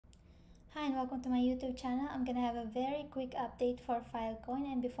Hi and welcome to my YouTube channel. I'm gonna have a very quick update for Filecoin,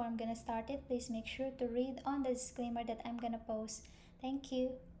 and before I'm gonna start it, please make sure to read on the disclaimer that I'm gonna post. Thank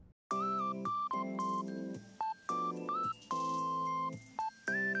you.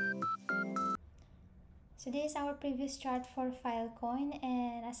 So this is our previous chart for Filecoin,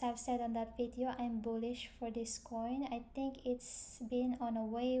 and as I've said on that video, I'm bullish for this coin. I think it's been on a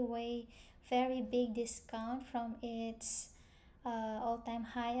way very big discount from its all-time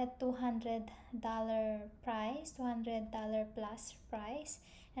high at $200 price, $200 plus price.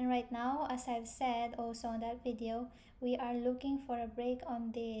 And right now, as I've said also on that video, we are looking for a break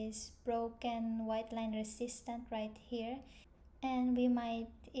on this broken white line resistance right here, and we might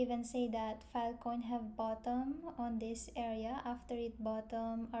even say that Filecoin have bottom on this area after it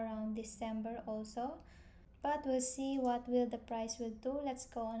bottom around December also. But we'll see what will the price will do. Let's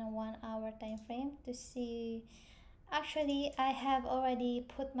go on a 1 hour time frame to see. Actually, I have already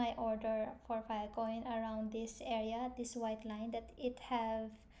put my order for Filecoin around this area, this white line that it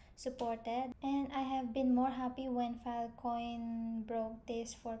have supported, and I have been more happy when Filecoin broke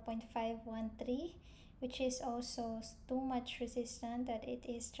this 4.513, which is also too much resistance that it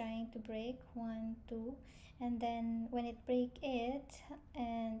is trying to break 1 2, and then when it break it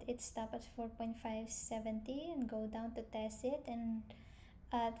and it stop at 4.570 and go down to test it, and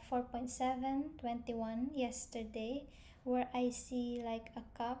at 4.721 yesterday, where I see like a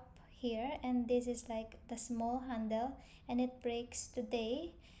cup here, and this is like the small handle, and it breaks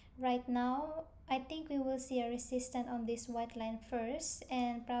today. Right now, I think we will see a resistance on this white line first,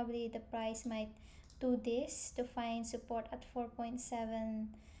 and probably the price might do this to find support at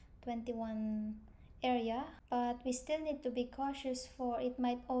 4.721 area, but we still need to be cautious, for it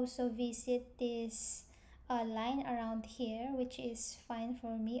might also visit this line around here, which is fine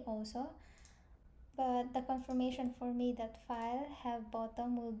for me also. But the confirmation for me that File have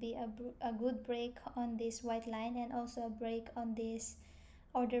bottom will be a good break on this white line, and also a break on this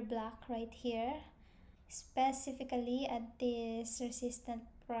order block right here, specifically at this resistant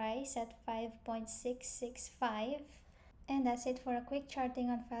price at 5.665. And that's it for a quick charting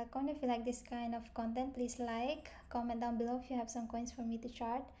on Filecoin. If you like this kind of content, please like, comment down below if you have some coins for me to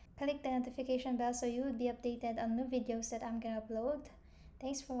chart. Click the notification bell so you would be updated on new videos that I'm gonna upload.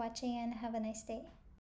 Thanks for watching and have a nice day.